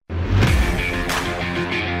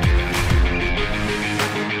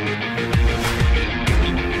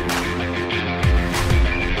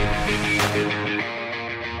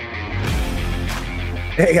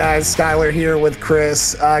Hey guys, Skylar here with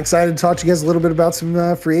Chris. Excited to talk to you guys a little bit about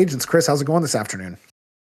some free agents. Chris, how's it going this afternoon?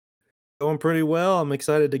 Going pretty well. I'm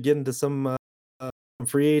excited to get into some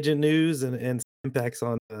free agent news and some impacts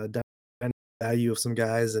on dynamic value of some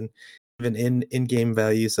guys and even in game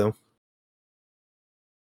value. So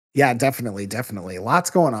Yeah, definitely, definitely. Lots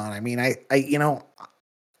going on. I mean,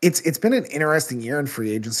 it's been an interesting year in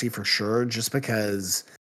free agency for sure. Just because,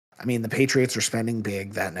 I mean, the Patriots are spending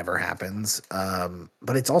big. That never happens.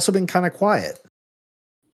 But it's also been kind of quiet.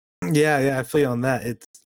 yeah, I feel you on that. It's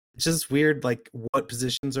just weird, like what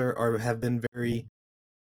positions are have been very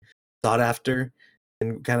sought after,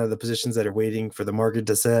 and kind of the positions that are waiting for the market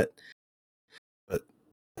to set. But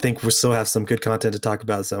I think we still have some good content to talk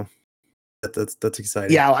about. So that's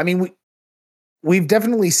exciting. Yeah, I mean, we've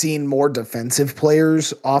definitely seen more defensive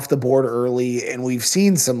players off the board early, and we've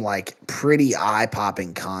seen some like pretty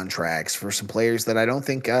eye-popping contracts for some players that I don't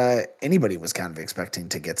think anybody was kind of expecting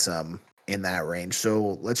to get some in that range.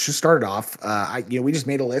 So let's just start it off. We just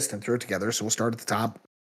made a list and threw it together, so we'll start at the top.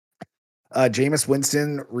 Jameis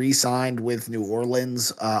Winston re-signed with New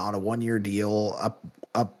Orleans on a one-year deal, up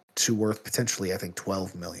to worth potentially, I think,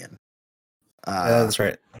 12 million. Uh, That's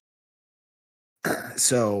right.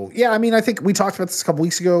 So yeah, I mean, I think we talked about this a couple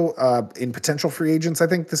weeks ago. In potential free agents, I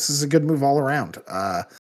think this is a good move all around.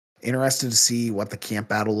 Interested to see what the camp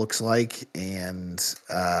battle looks like, and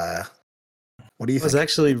what do you I was think?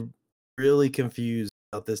 actually really confused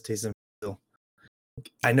about this Taysom Hill.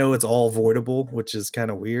 I know it's all avoidable, which is kind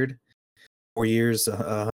of weird. 4 years,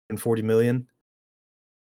 140 million.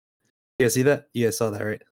 Yeah, see that? Yeah, saw that,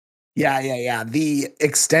 right? Yeah. The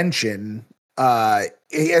extension,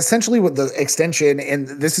 essentially, with the extension, and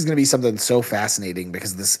this is going to be something so fascinating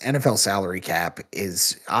because this NFL salary cap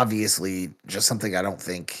is obviously just something I don't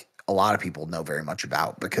think a lot of people know very much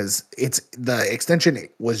about because it's the extension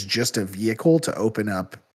was just a vehicle to open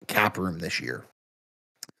up cap room this year.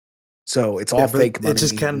 So it's all Yeah, but fake it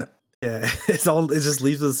just money. kind of yeah, it just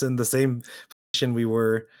leaves us in the same position we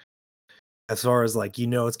were as far as like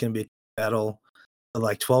it's going to be a battle. But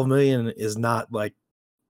like 12 million is not like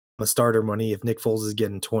a starter money if Nick Foles is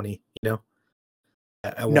getting 20, at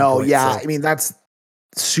one No, point. yeah, So I mean that's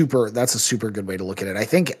a super good way to look at it. I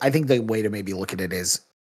think the way to maybe look at it is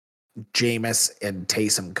Jameis and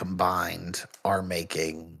Taysom combined are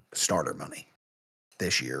making starter money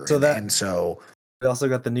this year. so that And so we also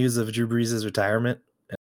got the news of Drew Brees' retirement.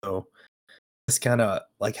 So this kind of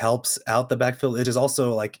like helps out the backfield. It is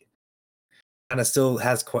also like kind of still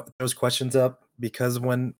has those questions up because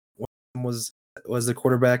when was the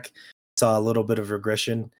quarterback, saw a little bit of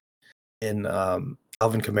regression in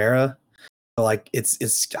Alvin Kamara. But like it's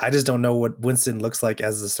I just don't know what Winston looks like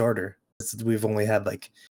as the starter. We've only had like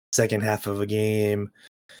second half of a game,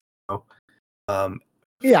 you know, um,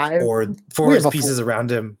 yeah, for we his have a full pieces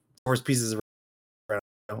around him, for his pieces around.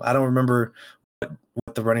 I don't remember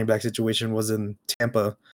what the running back situation was in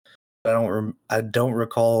Tampa. I don't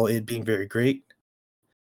recall it being very great,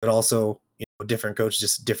 but also different coach,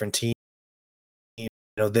 just different team.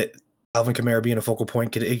 That Alvin Kamara being a focal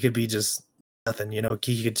point could be just nothing.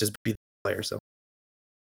 He could just be the player. So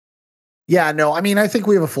Yeah, no, I mean, I think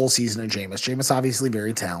we have a full season of Jameis. Jameis obviously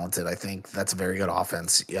very talented. I think that's a very good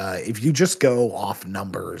offense. If you just go off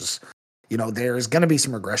numbers, there's going to be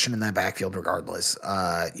some regression in that backfield regardless.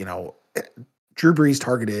 Drew Brees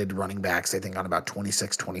targeted running backs, I think, on about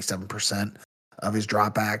 26, 27% of his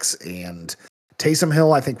dropbacks. And Taysom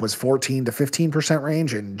Hill, I think, was 14 to 15%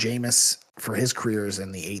 range. And Jameis, for his career, is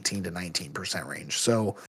in the 18 to 19% range.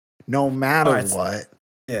 So no all matter right, what,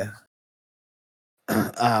 yeah.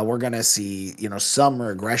 we're going to see, some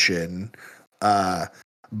regression. Uh,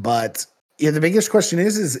 but yeah, the biggest question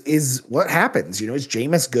is what happens? Is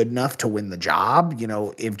Jameis good enough to win the job?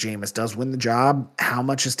 If Jameis does win the job, how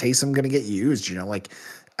much is Taysom going to get used?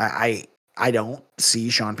 I I don't see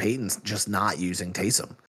Sean Payton just not using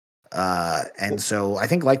Taysom. And so I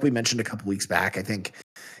think, like we mentioned a couple weeks back, I think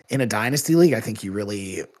in a dynasty league, I think you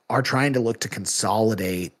really are trying to look to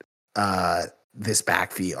consolidate this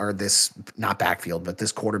backfield or this not backfield, but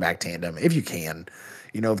this quarterback tandem if you can.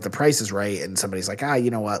 If the price is right and somebody's like,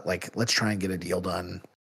 you know what, like let's try and get a deal done.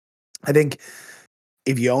 I think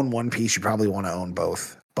if you own one piece, you probably want to own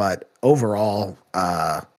both. But overall,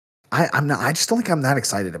 I'm not. I just don't think I'm that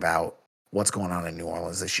excited about what's going on in New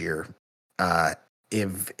Orleans this year. Uh,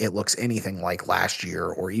 if it looks anything like last year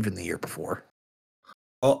or even the year before.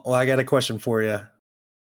 Well, I got a question for you.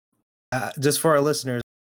 Just for our listeners,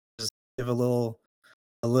 just give a little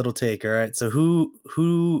take. All right. So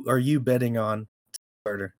who are you betting on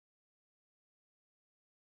starter?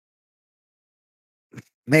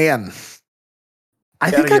 Man, I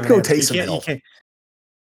You gotta think give I'd an go answer. You Taysom can't. You Hill. can't.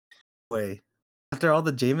 way. After all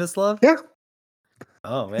the Jameis love? Yeah.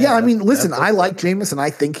 Oh man. Yeah, I mean, listen, I that's like Jameis, and I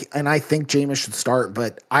think Jameis should start,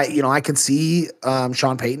 but I could see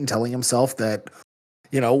Sean Payton telling himself that,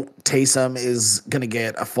 Taysom is going to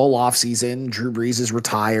get a full offseason. Drew Brees is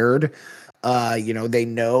retired. They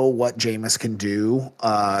know what Jameis can do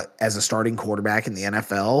as a starting quarterback in the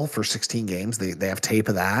NFL for 16 games. They have tape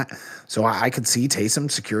of that. So I could see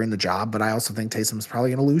Taysom securing the job, but I also think Taysom's probably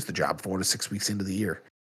going to lose the job 4 to 6 weeks into the year.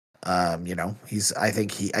 I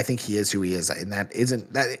think he is who he is, and that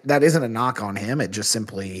isn't a knock on him. It just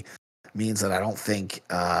simply means that I don't think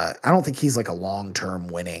he's like a long-term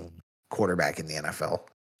winning quarterback in the NFL.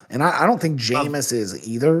 And I don't think Jameis is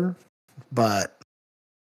either, but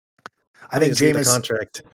I think obviously the Jameis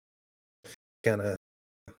contract kind of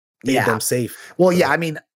made them safe. Well, yeah, I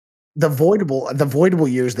mean, the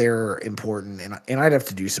voidable years there are important, and I'd have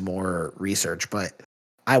to do some more research, but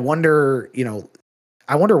I wonder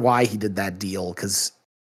why he did that deal, because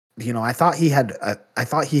I thought he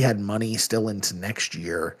had money still into next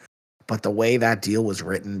year, but the way that deal was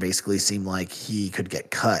written basically seemed like he could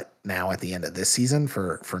get cut now at the end of this season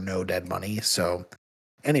for no dead money. So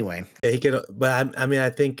anyway, yeah, he could, but I mean,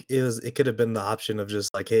 I think it could have been the option of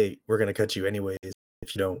just like, hey, we're gonna cut you anyways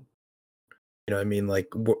if you don't, I mean,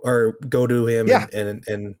 like, or go to him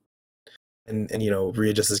and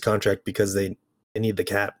readjust his contract because they need the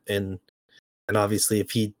cap, and obviously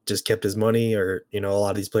if he just kept his money, or a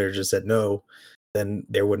lot of these players just said no, then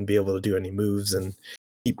they wouldn't be able to do any moves and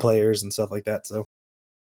keep players and stuff like that. So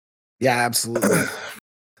yeah, absolutely.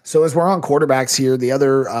 So as we're on quarterbacks here, the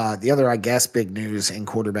other I guess big news in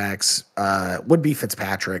quarterbacks would be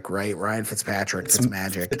Fitzpatrick, right? Ryan Fitzpatrick,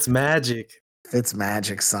 Fitzmagic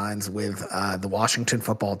signs with the Washington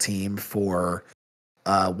football team for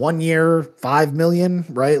 1 year, $5 million,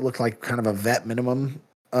 right? It looked like kind of a vet minimum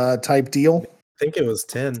type deal. I think it was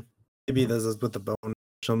 10. Maybe this is with the bone.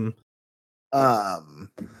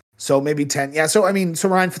 So maybe 10. Yeah. So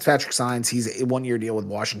Ryan Fitzpatrick signs. He's a 1 year deal with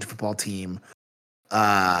Washington football team.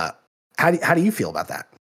 How do you feel about that?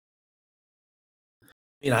 I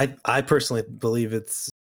mean, I personally believe it's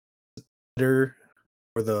better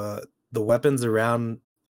for the weapons around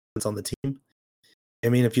on the team. I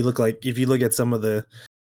mean, if you look at some of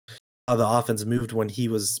how the offense moved when he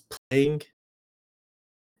was playing,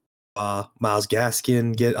 Myles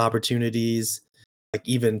Gaskin get opportunities, like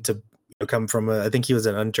even to come from I think he was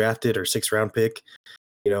an undrafted or 6th round pick,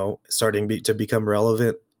 starting to become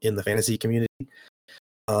relevant in the fantasy community.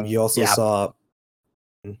 You also saw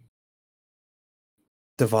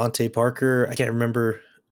Devontae Parker. I can't remember,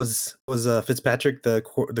 was Fitzpatrick the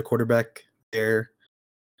quarterback there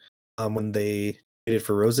when they traded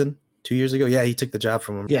for Rosen 2 years ago? Yeah, he took the job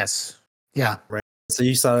from him. Yes. Yeah. Right. So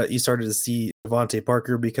you started to see Devontae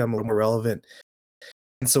Parker become a little more relevant.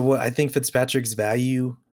 And so what I think Fitzpatrick's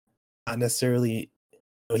value, not necessarily,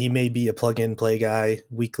 he may be a plug-in play guy,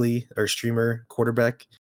 weekly or streamer quarterback,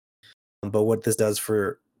 but what this does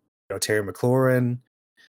for Terry McLaurin,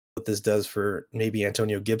 what this does for maybe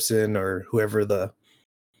Antonio Gibson or whoever if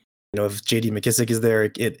JD McKissick is there,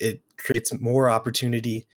 it creates more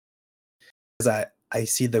opportunity. Because I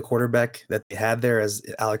see the quarterback that they had there as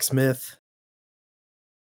Alex Smith.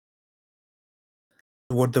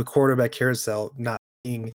 What the quarterback carousel not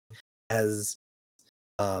being as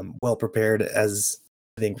well prepared as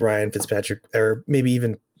I think Ryan Fitzpatrick, or maybe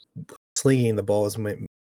even slinging the ball is maybe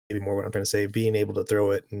more what I'm trying to say, being able to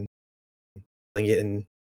throw it and sling it, and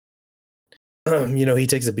he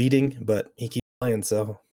takes a beating, but he keeps playing.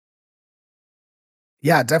 So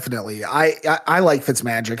yeah, definitely. I like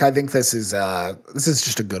Fitzmagic. I think this is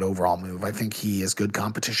just a good overall move. I think he is good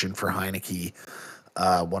competition for Heineke,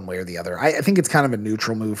 one way or the other. I think it's kind of a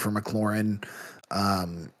neutral move for McLaurin.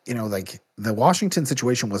 Like the Washington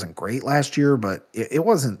situation wasn't great last year, but it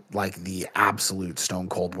wasn't like the absolute stone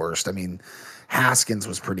cold worst. I mean, Haskins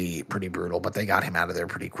was pretty brutal, but they got him out of there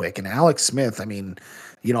pretty quick. And Alex Smith, I mean,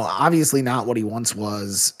 obviously not what he once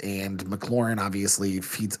was, and McLaurin obviously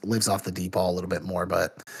lives off the deep ball a little bit more,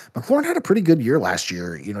 but McLaurin had a pretty good year last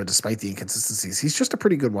year, despite the inconsistencies. He's just a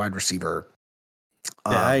pretty good wide receiver.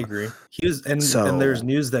 Yeah, I agree. He was, and there's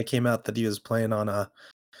news that came out that he was playing on a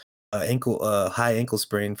high ankle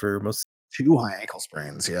sprain for most. 2 high ankle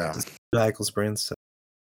sprains, yeah. 2 ankle sprains. So.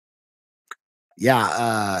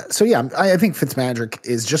 Yeah. So yeah, I think Fitzmagic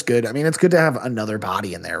is just good. I mean, it's good to have another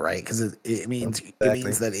body in there, right? Because it means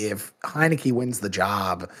that if Heineke wins the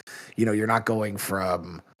job, you're not going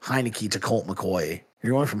from Heineke to Colt McCoy.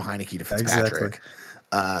 You're going from Heineke to Fitzpatrick.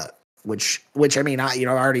 Exactly. Which I mean, I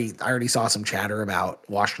already saw some chatter about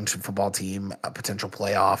Washington football team, a potential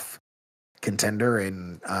playoff contender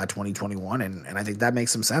in 2021, and I think that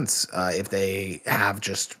makes some sense if they have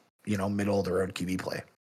just middle of the road QB play.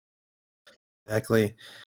 Exactly.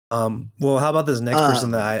 Well, how about this next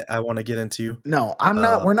person that I want to get into? No, I'm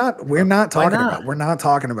not. We're not. We're not why talking not? about. We're not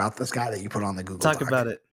talking about this guy that you put on the Google Talk Doc. about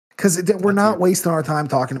it. Because we're Got not to. wasting our time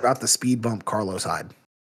talking about the speed bump Carlos Hyde.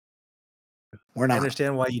 We're I not.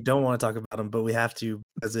 understand why you don't want to talk about him, but we have to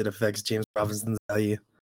because it affects James Robinson's value.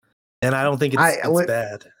 And I don't think it's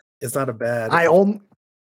bad. It's not a bad.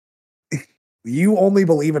 You only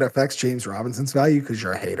believe it affects James Robinson's value because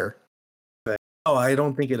you're a hater. Oh, I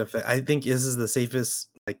don't think it affects. I think this is the safest.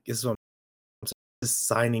 Like this is what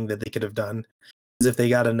signing that they could have done. Is if they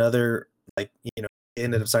got another, like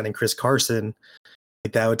ended up signing Chris Carson,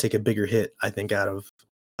 like that would take a bigger hit. I think out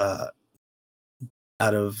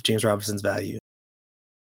of James Robinson's value.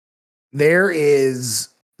 There is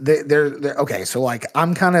okay, so like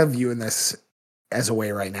I'm kind of viewing this as a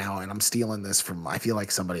way right now, and I'm stealing this from I feel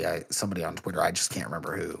like somebody on Twitter, I just can't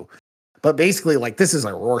remember who. But basically, like this is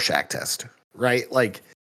a Rorschach test, right? Like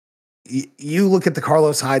you look at the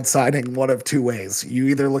Carlos Hyde signing one of two ways. You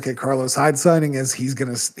either look at Carlos Hyde signing as he's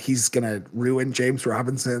gonna ruin James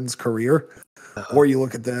Robinson's career, or you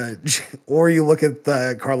look at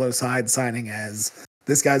the Carlos Hyde signing as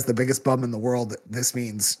this guy's the biggest bum in the world. This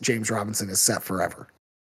means James Robinson is set forever.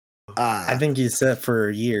 I think he's set for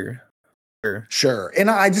a year. Sure. And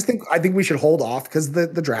I think we should hold off because the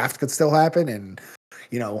draft could still happen, and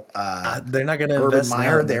they're not going to Urban invest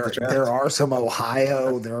Meyer. The there are some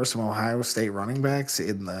Ohio State running backs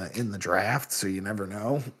in the draft, so you never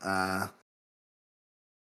know.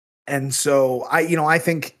 And so I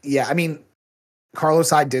think Carlos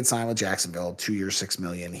Hyde did sign with Jacksonville, 2 years, $6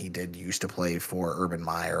 million. He did used to play for Urban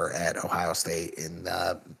Meyer at Ohio State in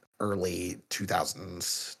the early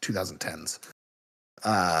 2010s.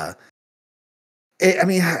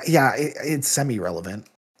 It's semi-relevant.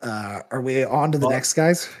 Are we on to the next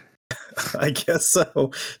guys? I guess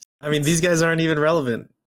so. I mean, these guys aren't even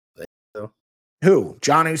relevant. So. Who?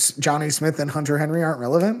 Johnny Smith and Hunter Henry aren't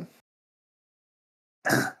relevant?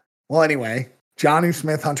 Well, anyway, Johnny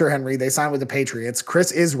Smith, Hunter Henry, they signed with the Patriots.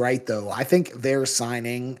 Chris is right, though. I think their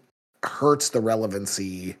signing hurts the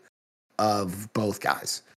relevancy of both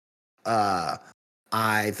guys.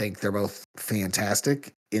 I think they're both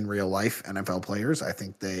fantastic in real life NFL players. I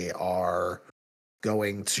think they are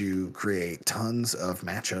going to create tons of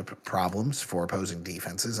matchup problems for opposing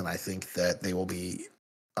defenses, and I think that they will be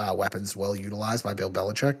weapons well utilized by Bill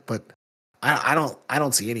Belichick. But I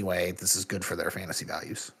don't see any way this is good for their fantasy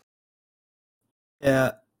values.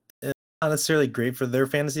 Yeah, it's not necessarily great for their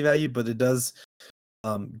fantasy value, but it does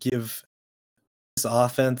give this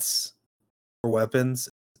offense more weapons.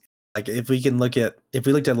 Like if we looked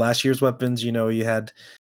at last year's weapons, you had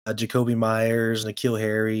Jacoby Myers, N'Keal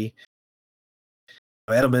Harry.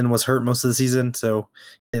 Edelman was hurt most of the season, so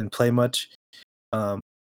didn't play much.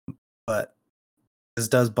 But this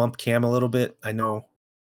does bump Cam a little bit. I know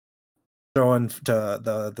throwing to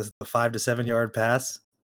the 5 to 7 yard pass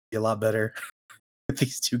be a lot better with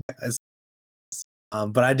these two guys.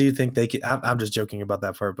 But I do think they can. I'm just joking about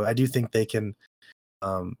that part, but I do think they can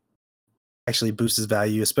actually boost his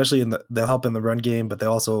value, especially they'll help in the run game, but they're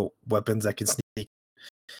also weapons that can sneak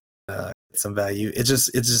some value. It's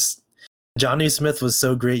just Johnny Smith was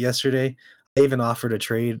so great yesterday. They even offered a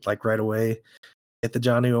trade like right away at the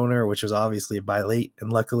Johnny owner, which was obviously a buy late,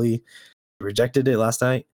 and luckily he rejected it last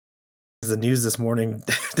night. The news this morning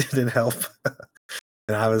didn't help,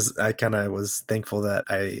 and I kind of was thankful that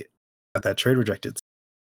I got that trade rejected.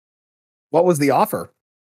 What was the offer?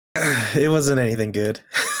 It wasn't anything good.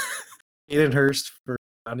 Hayden Hurst for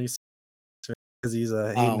Johnny Smith because he's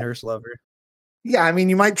a Hayden Hurst lover. Yeah, I mean,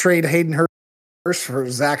 you might trade Hayden Hurst for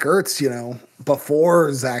Zach Ertz,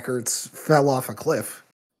 before Zach Ertz fell off a cliff.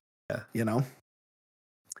 Yeah.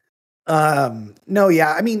 No,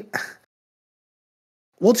 yeah, I mean,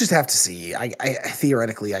 we'll just have to see. I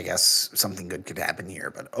theoretically, I guess something good could happen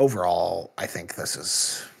here, but overall, I think this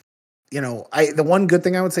is, the one good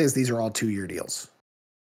thing I would say is these are all 2-year deals,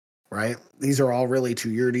 right? These are all really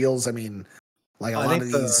 2-year deals. I mean, like a lot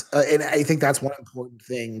of these, and I think that's one important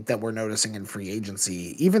thing that we're noticing in free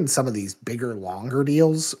agency. Even some of these bigger, longer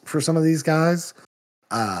deals for some of these guys,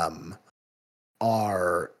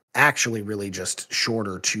 are actually really just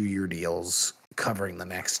shorter 2-year deals covering the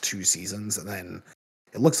next 2 seasons, and then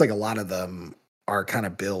it looks like a lot of them are kind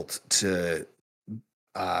of built to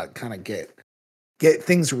kind of get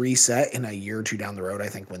things reset in a year or 2 down the road. I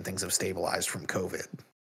think when things have stabilized from COVID.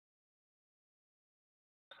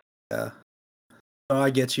 Yeah. Oh, I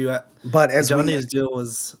get you. But as Johnny's deal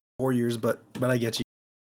was 4 years, but I get you.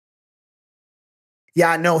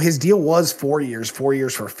 Yeah, no, his deal was 4 years, 4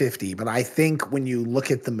 years for 50. But I think when you look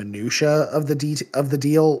at the minutia of the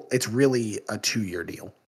deal, it's really a 2 year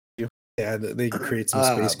deal. Yeah, they can create some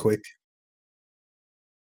space Um, quick.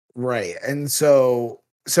 right. And so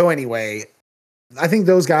anyway, I think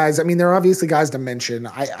those guys, I mean, they're obviously guys to mention.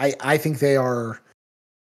 I think they are.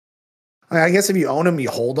 I guess if you own them, you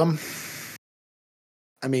hold them.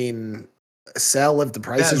 I mean, sell if the Yeah,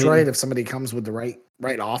 price I is right, mean, if somebody comes with the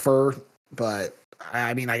right offer. But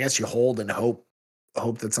I mean, I guess you hold and hope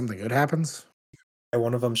that something good happens.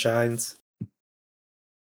 one of them shines. I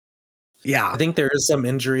Yeah, think there is some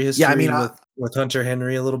injury yeah. I mean, history with Hunter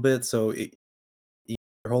Henry a little bit, so you're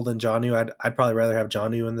holding Jonnu. I'd probably rather have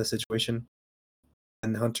Jonnu in this situation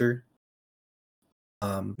than Hunter.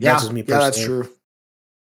 That's just me yeah, that's personally. true.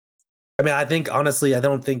 I mean, I think honestly, I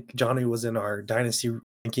don't think Jonnu was in our dynasty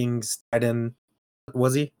rankings. Tight end,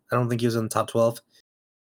 was he? I don't think he was in the top 12.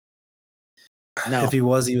 If No, he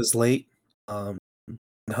was late. Um,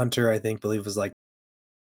 Hunter, I think, believe was like,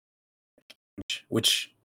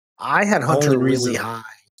 which I had only Hunter really reason. high.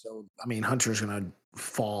 So I mean, Hunter's gonna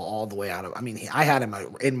fall all the way out of. I mean, I had him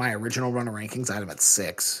in my original run of rankings. I had him at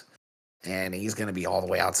 6, and he's gonna be all the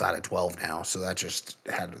way outside at 12 now. So that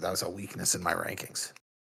was a weakness in my rankings.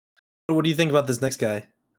 What do you think about this next guy,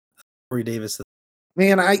 Corey Davis?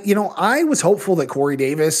 Man, I was hopeful that Corey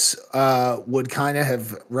Davis would kind of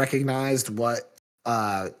have recognized what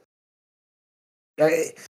uh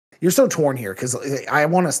I, you're so torn here because I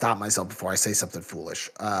want to stop myself before I say something foolish.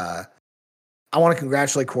 I want to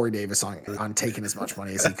congratulate Corey Davis on taking as much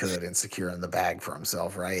money as he could and securing the bag for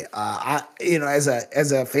himself, right? As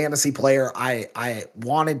a fantasy player, I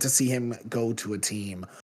wanted to see him go to a team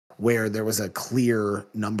where there was a clear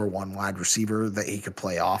number one wide receiver that he could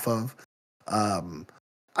play off of. Um,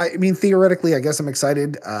 I mean, theoretically, I guess I'm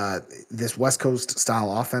excited. This West Coast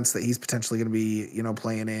style offense that he's potentially going to be,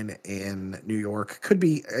 playing in New York could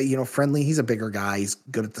be, friendly. He's a bigger guy. He's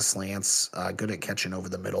good at the slants, good at catching over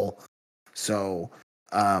the middle. So,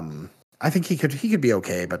 I think he could be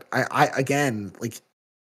okay. But I again, like,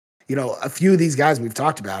 a few of these guys we've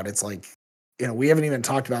talked about, it's like, we haven't even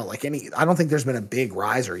talked about like I don't think there's been a big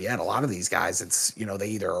riser yet. A lot of these guys, it's, they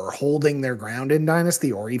either are holding their ground in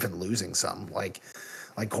dynasty or even losing some. Like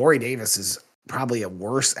Corey Davis is probably a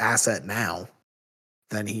worse asset now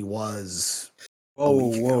than he was a Whoa,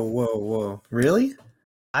 week whoa, ago. whoa, whoa! Really?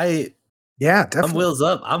 I Yeah, I'm definitely. wheels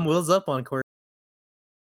up. I'm wheels up on Corey.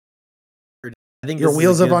 I think Your this is a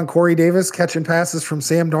wheels up good. on Corey Davis catching passes from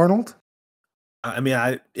Sam Darnold. I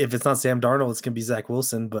mean, if it's not Sam Darnold, it's gonna be Zach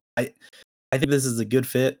Wilson. But I think this is a good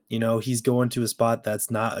fit. He's going to a spot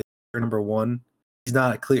that's not a clear number one. He's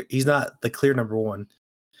not a clear. He's not the clear number one.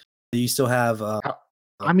 You still have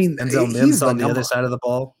I mean, Denzel he's Mims the on the other number. side of the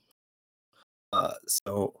ball.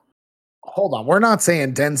 So Hold on, we're not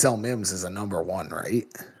saying Denzel Mims is a number one, right?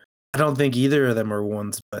 I don't think either of them are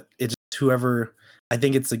ones, but it's just whoever. I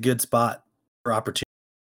think it's a good spot for opportunity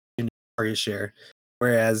target share.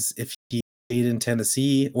 Whereas if he stayed in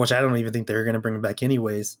Tennessee, which I don't even think they're going to bring him back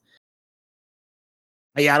anyways.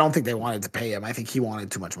 Yeah, I don't think they wanted to pay him. I think he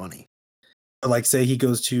wanted too much money. But like, say he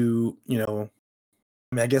goes to, I mean,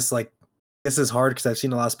 I guess this is hard because I've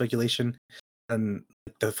seen a lot of speculation on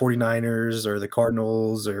the 49ers or the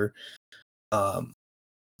Cardinals or um,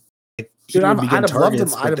 he Dude, would be I'd getting have loved him.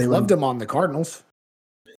 targets, I'd but have loved him on the Cardinals.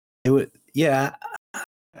 they would, yeah.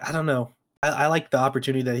 I don't know. I like the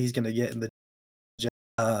opportunity that he's going to get in the.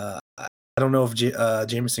 I don't know if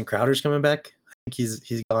Jamison Crowder's coming back. I think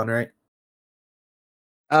he's gone, right?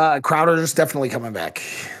 Crowder's definitely coming back.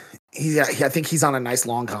 I think he's on a nice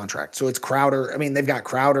long contract. So it's Crowder. I mean, they've got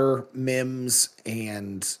Crowder, Mims,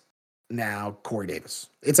 and now Corey Davis.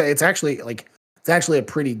 It's actually a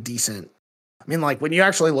pretty decent. I mean, like when you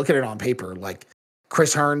actually look at it on paper, like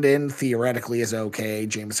Chris Herndon theoretically is okay.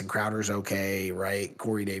 Jamison Crowder's okay, right?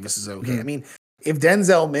 Corey Davis is okay. I Mm-hmm. mean, if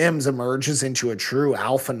Denzel Mims emerges into a true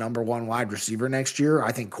alpha number one wide receiver next year,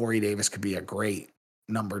 I think Corey Davis could be a great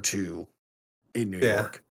number two in New Yeah.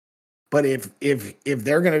 York. But if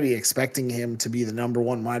they're going to be expecting him to be the number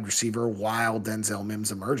one wide receiver while Denzel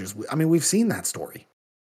Mims emerges, I mean, we've seen that story.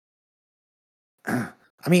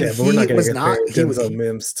 I mean, Yeah, but we're not going to compare he was Denzel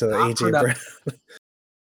Mims to not AJ Brown.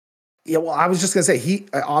 Yeah, well, I was just gonna say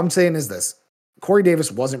all I'm saying is this: Corey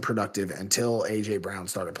Davis wasn't productive until AJ Brown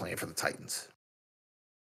started playing for the Titans.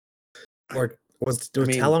 Or I how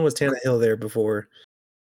mean, long was Tannehill there before?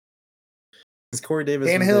 Because Corey Davis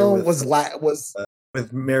was there Tannehill was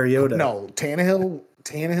with Mariota. no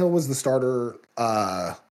Tannehill was the starter.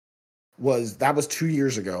 Was 2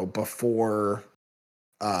 years ago before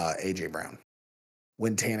AJ Brown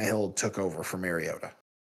when Tannehill took over for Mariota.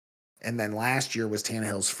 And then last year was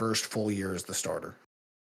Tannehill's first full year as the starter.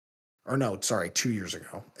 Or no, sorry, 2 years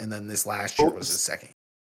ago. And then this last year was his second.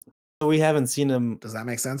 So we haven't seen him. Does that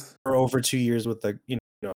make sense? For over 2 years with the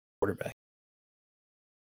quarterback.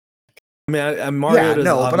 I mean, Mariota is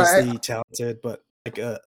obviously talented, but like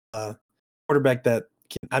a quarterback that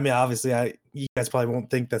obviously you guys probably won't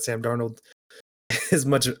think that Sam Darnold is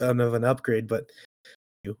much of an upgrade, but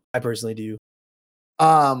I personally do.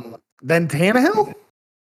 Then Tannehill?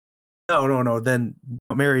 No. Then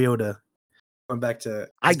Mariota. Going back to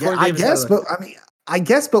I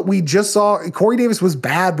guess, but we just saw Corey Davis was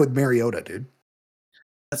bad with Mariota, dude.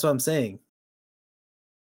 That's what I'm saying.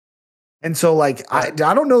 And so, like, I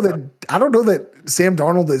don't know that Sam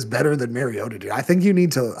Darnold is better than Mariota, dude. I think you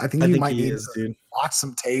need to. I think you might need to watch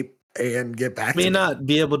some tape and get back. May not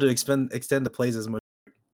be able to extend the plays as much.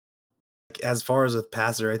 As far as a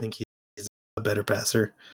passer, I think he's a better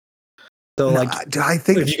passer. So, I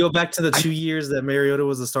think if you go back to the 2 years that Mariota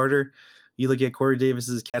was a starter, you look at Corey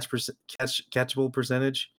Davis's catchable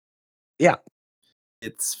percentage. Yeah,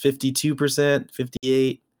 it's 52%,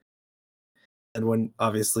 58%. And when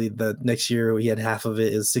obviously the next year he had half of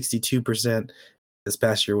it is 62%. This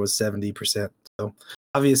past year was 70%. So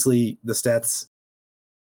obviously the stats.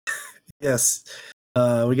 Yes.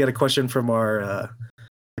 We got a question from our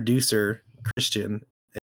producer, Christian.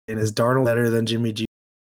 And is Darnold better than Jimmy G?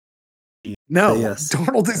 No, yes.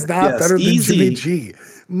 Darnold is not better than Jimmy G.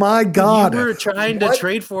 My God. You were trying to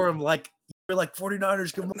trade for him like you're like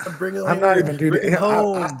 49ers, come on, bring it. I'm not even doing it.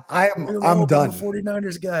 I'm done.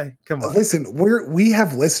 49ers guy. Come on. Listen, we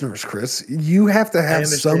have listeners, Chris. You have to have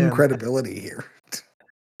some credibility here.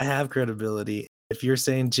 I have credibility. If you're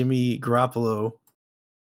saying Jimmy Garoppolo,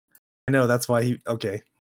 I know that's why okay.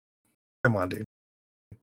 Come on, dude.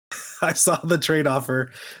 I saw the trade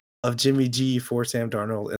offer of Jimmy G for Sam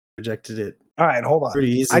Darnold and rejected it. All right, hold on.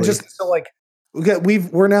 Pretty easily.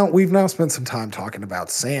 We've now spent some time talking about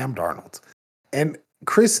Sam Darnold. And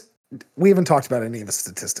Chris, we haven't talked about any of his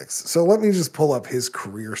statistics. So let me just pull up his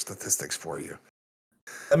career statistics for you.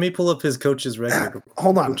 Let me pull up his coach's record.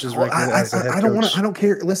 Hold on. I don't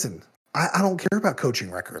care. Listen, I don't care about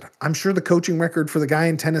coaching record. I'm sure the coaching record for the guy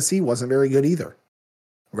in Tennessee wasn't very good either.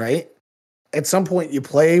 Right? At some point you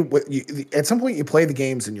play the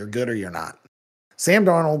games and you're good or you're not. Sam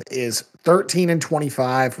Darnold is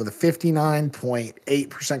 13-25 with a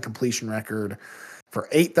 59.8% completion record for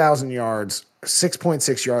 8,000 yards,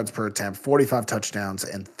 6.6 yards per attempt, 45 touchdowns,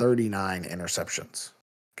 and 39 interceptions.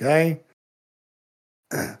 Okay?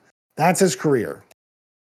 That's his career.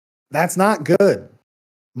 That's not good.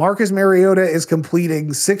 Marcus Mariota is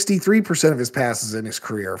completing 63% of his passes in his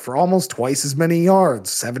career for almost twice as many yards,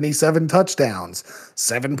 77 touchdowns,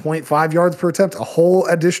 7.5 yards per attempt, a whole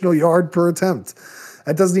additional yard per attempt.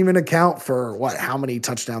 That doesn't even account for how many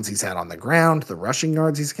touchdowns he's had on the ground, the rushing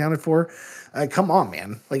yards he's accounted for. Come on,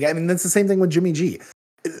 man. That's the same thing with Jimmy G.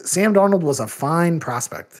 Sam Darnold was a fine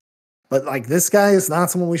prospect, but this guy is not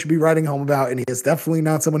someone we should be writing home about, and he is definitely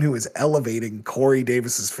not someone who is elevating Corey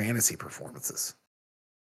Davis's fantasy performances.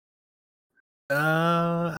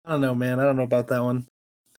 I don't know, man. I don't know about that one.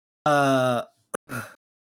 Why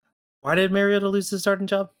did Mariota lose his starting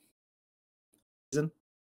job?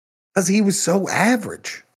 Because he was so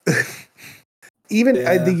average. Even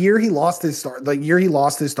the year he lost his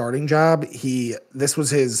starting job, this was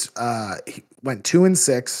his he went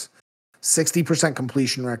 2-6, 60%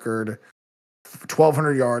 completion record,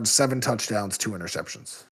 1,200 yards, 7 touchdowns, 2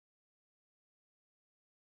 interceptions.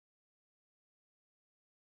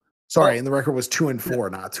 Sorry, and the record was 2-4,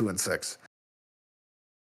 not 2-6.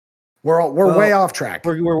 We're way off track.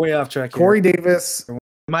 We're way off track. Corey Davis. It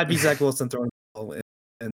might be Zach Wilson throwing the ball.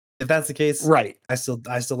 And if that's the case, right. I still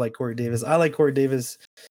like Corey Davis. I like Corey Davis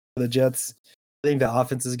for the Jets. I think the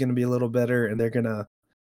offense is going to be a little better, and they're going to,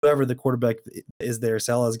 whoever the quarterback is there,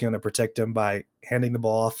 Salah is going to protect them by handing the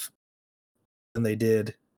ball off, and they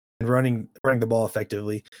did, and running the ball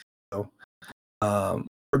effectively. So,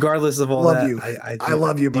 regardless of all that, I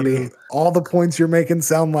love you, buddy. All the points you're making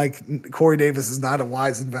sound like Corey Davis is not a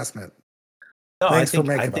wise investment. No, Thanks for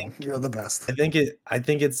making them. You're the best. I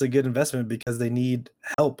think it's a good investment because they need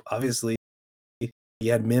help. Obviously,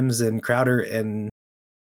 you had Mims and Crowder, and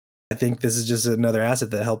I think this is just another asset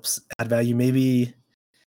that helps add value. Maybe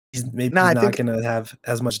he's not going to have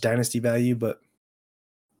as much dynasty value, but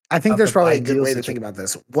I think there's probably a good way to think about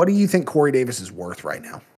this. What do you think Corey Davis is worth right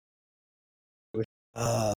now?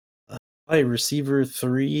 Probably receiver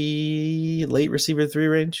 3, late receiver 3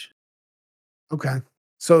 range. Okay.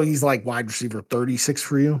 So he's like wide receiver 36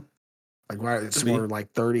 for you? It's more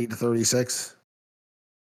like 30 to 36?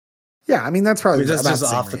 Yeah, I mean, that's probably that's just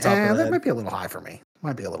off the top of that might be a little high for me.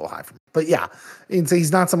 Might be a little high for me. But yeah,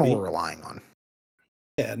 he's not someone we're relying on.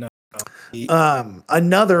 Yeah, no.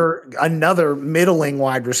 Another middling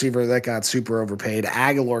wide receiver that got super overpaid.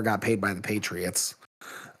 Aguilar got paid by the Patriots,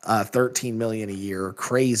 $13 million a year,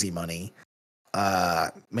 crazy money.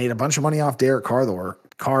 Made a bunch of money off Derek Carr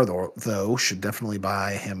though. Should definitely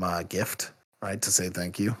buy him a gift, right, to say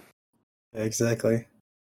thank you. Exactly.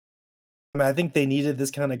 I mean, I think they needed this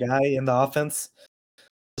kind of guy in the offense.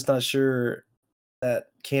 Just not sure that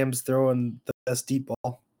Cam's throwing the best deep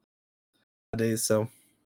ball nowadays. So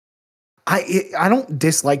I don't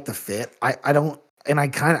dislike the fit. I don't, and I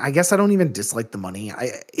guess I don't even dislike the money.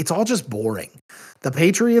 It's all just boring. The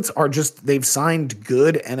Patriots are they've signed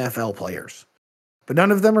good NFL players, but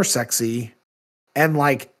none of them are sexy. And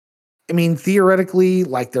theoretically,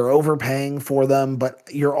 they're overpaying for them, but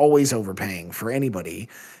you're always overpaying for anybody.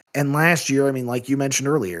 And last year, like you mentioned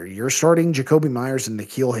earlier, you're starting Jacoby Myers and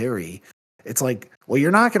N'Keal Harry. It's well,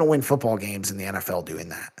 you're not going to win football games in the NFL doing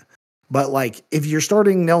that. But if you're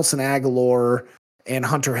starting Nelson Aguilar and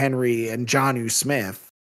Hunter Henry and Jonnu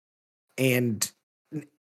Smith, and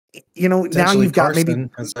now you've got maybe,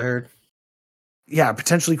 as I heard,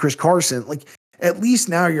 potentially Chris Carson. At least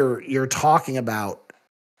now you're talking about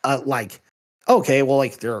okay, well,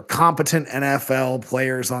 there are competent NFL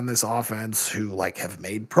players on this offense who have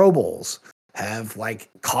made Pro Bowls, have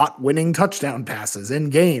caught winning touchdown passes in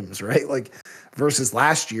games, right? Versus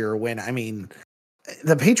last year when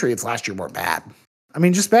the Patriots last year were bad.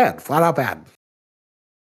 Just bad, flat out bad.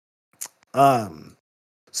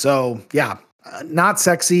 So yeah, not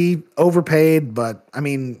sexy, overpaid, but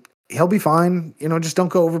he'll be fine. Just don't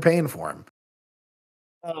go overpaying for him.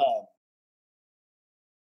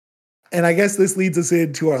 And I guess this leads us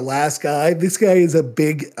into our last guy. This guy is a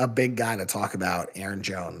big guy to talk about, Aaron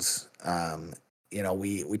Jones.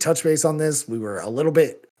 We touched base on this. We were a little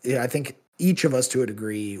bit, I think each of us to a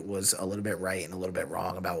degree was a little bit right and a little bit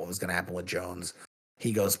wrong about what was going to happen with Jones.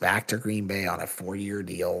 He goes back to Green Bay on a 4-year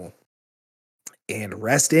deal. And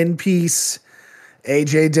rest in peace,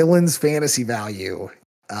 AJ Dillon's fantasy value.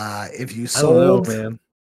 If you sold, I don't know, man.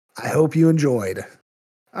 I hope you enjoyed.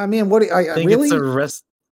 What I think really? It's a rest.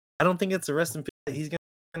 I don't think it's a rest in peace. He's going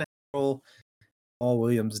to roll all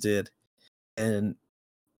Williams did. And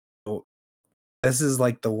this is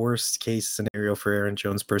the worst case scenario for Aaron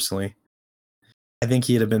Jones personally. I think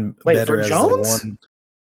he'd have been better as Jones? the one.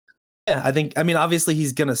 Yeah, I think. Obviously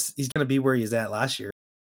he's gonna be where he's at last year,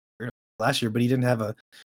 but he didn't have a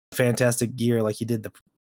fantastic year like he did the 2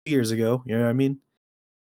 years ago. You know what I mean?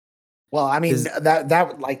 Well,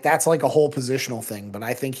 that's a whole positional thing, but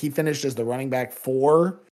I think he finished as the running back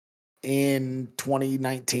 4 in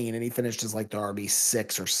 2019, and he finished as the RB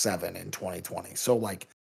 6 or 7 in 2020. So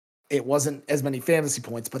it wasn't as many fantasy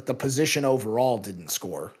points, but the position overall didn't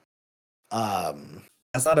score.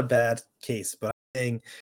 That's not a bad case, but I'm saying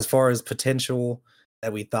as far as potential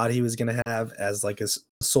that we thought he was going to have as a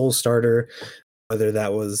sole starter, whether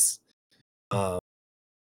that was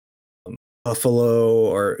Buffalo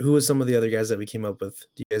or who was some of the other guys that we came up with?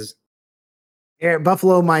 Do you guys? Yeah,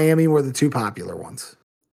 Buffalo, Miami were the 2 popular ones.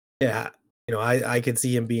 Yeah, I could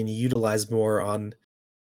see him being utilized more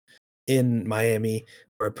in Miami,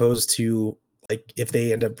 or opposed to if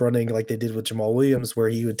they end up running like they did with Jamal Williams, where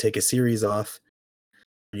he would take a series off.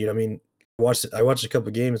 I watched a couple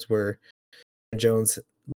of games where Jones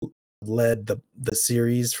led the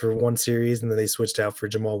series for one series, and then they switched out for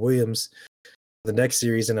Jamal Williams the next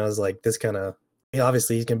series, and I was like, this kind of,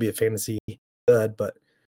 obviously he's gonna be a fantasy stud, but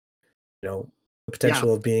the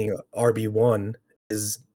potential of being RB1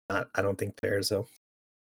 is not, I don't think there. So,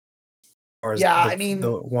 as far as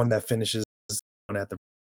the one that finishes at the,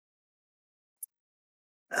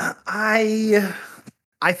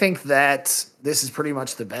 I think that this is pretty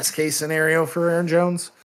much the best case scenario for Aaron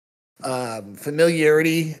Jones.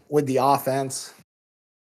 Familiarity with the offense.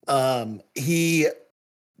 He,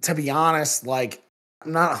 to be honest, I'm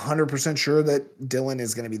not 100% sure that Dillon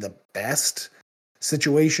is going to be the best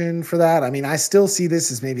situation for that. I still see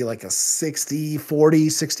this as maybe a 60-40,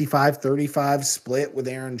 65-35 split with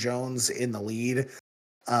Aaron Jones in the lead.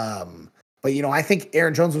 But I think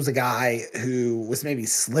Aaron Jones was a guy who was maybe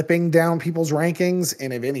slipping down people's rankings,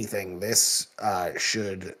 and if anything, this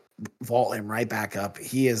should vault him right back up.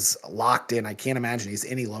 He is locked in. I can't imagine he's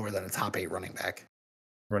any lower than a top 8 running back.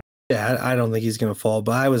 Yeah, I don't think he's going to fall.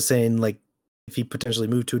 But I was saying, if he potentially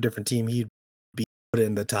moved to a different team, he'd be put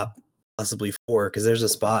in the top possibly 4 because there's a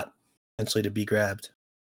spot potentially to be grabbed.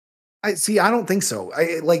 I don't think so.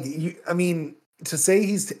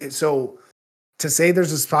 To say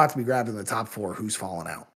there's a spot to be grabbed in the top 4, who's fallen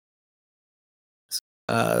out?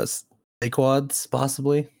 Saquads,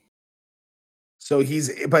 possibly. So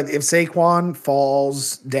but if Saquon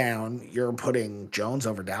falls down, you're putting Jones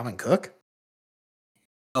over Dalvin Cook?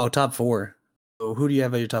 Oh, top 4. So who do you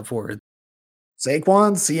have at your top 4?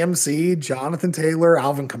 Saquon, CMC, Jonathan Taylor,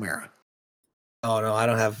 Alvin Kamara. Oh no, I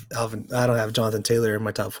don't have Jonathan Taylor in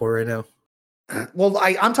my top 4 right now. Well,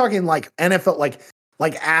 I'm talking like NFL,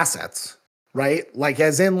 like assets, right? Like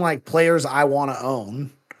as in like players I want to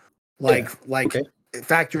own, like Okay.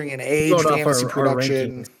 factoring in age, Going off fantasy our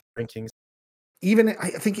production, rankings. Even I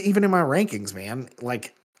think even in my rankings, man,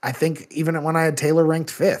 like I think even when I had Taylor ranked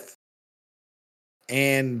 5th,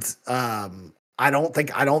 and I don't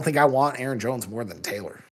think I want Aaron Jones more than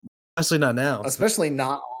Taylor, Especially not now. especially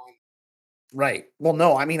not on right. Well,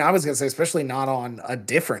 no, I mean I was gonna say especially not on a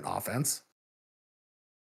different offense.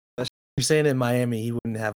 You're saying in Miami he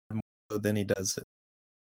wouldn't have more than he does.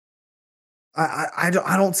 I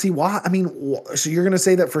don't see why. I mean, so you're going to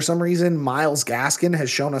say that for some reason Myles Gaskin has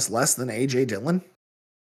shown us less than AJ Dillon?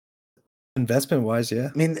 Investment wise, yeah.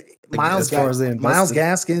 I mean, Like, as far as they Myles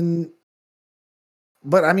invested. Gaskin,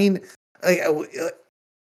 but I mean, I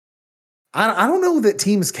don't know that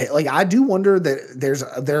teams can. Like, I do wonder that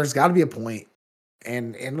there's got to be a point,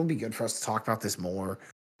 and it'll be good for us to talk about this more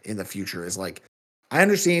in the future. Is like, I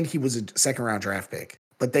understand he was a 2nd round draft pick,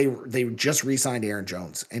 but they just re-signed Aaron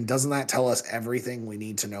Jones, and doesn't that tell us everything we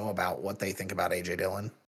need to know about what they think about AJ Dillon?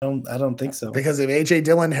 I don't think so. Because if AJ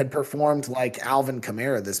Dillon had performed like Alvin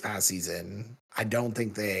Kamara this past season, I don't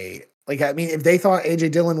think they like. I mean, if they thought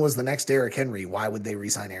AJ Dillon was the next Derrick Henry, why would they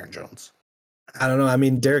re-sign Aaron Jones? I don't know. I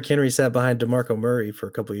mean, Derrick Henry sat behind DeMarco Murray for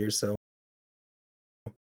a couple of years, so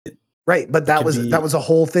right. But that was a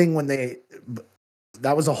whole thing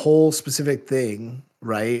that was a whole specific thing,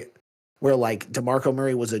 right? Where like DeMarco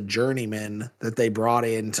Murray was a journeyman that they brought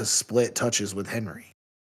in to split touches with Henry.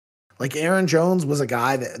 Like Aaron Jones was a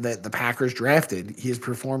guy that the Packers drafted. He has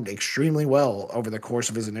performed extremely well over the course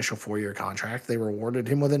of his initial 4-year contract. They rewarded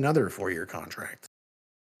him with another 4-year contract.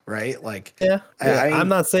 Right? Like, yeah. I'm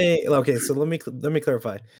not saying okay. So let me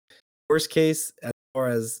clarify. Worst case, as far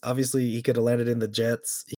as obviously he could have landed in the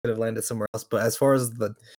Jets, he could have landed somewhere else. But as far as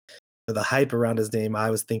the hype around his name, I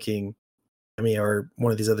was thinking, I mean, or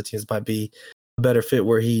one of these other teams might be a better fit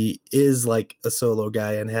where he is like a solo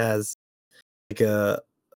guy and has like a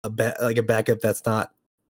backup that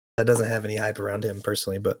doesn't have any hype around him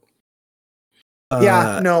personally, but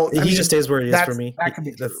yeah, no, he just stays where he is for me. That could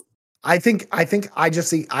be true. I think I just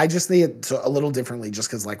see it a little differently just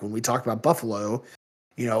because like when we talk about Buffalo,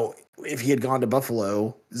 you know, if he had gone to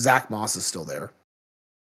Buffalo, Zach Moss is still there.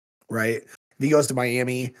 Right? If he goes to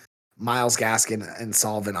Miami, Myles Gaskin and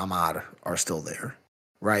Salvin Ahmad are still there.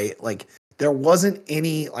 Right? Like there wasn't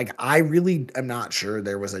any, like, I really am not sure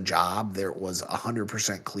there was a job. There was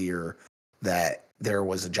 100% clear that there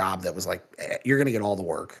was a job that was like, you're going to get all the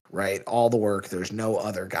work, right? All the work. There's no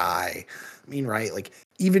other guy. I mean, right? Like,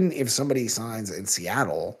 even if somebody signs in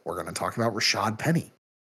Seattle, we're going to talk about Rashad Penny.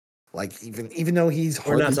 Like, even though he's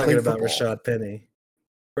we're not talking about football. Rashad Penny.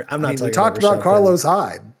 We talked about Carlos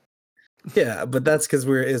Hyde. Yeah, but that's because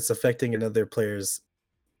it's affecting another player's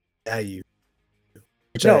value.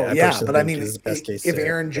 But I mean, if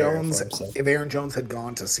Aaron Jones had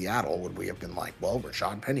gone to Seattle, would we have been like, well,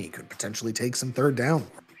 Rashad Penny could potentially take some 3rd down,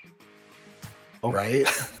 right?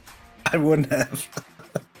 I wouldn't have.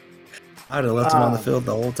 I'd have left him on the field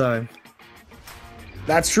the whole time.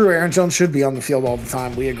 That's true. Aaron Jones should be on the field all the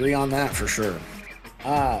time. We agree on that for sure.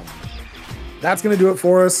 That's going to do it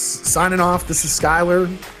for us. Signing off. This is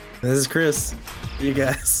Skyler. This is Chris. You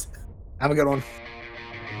guys. Have a good one.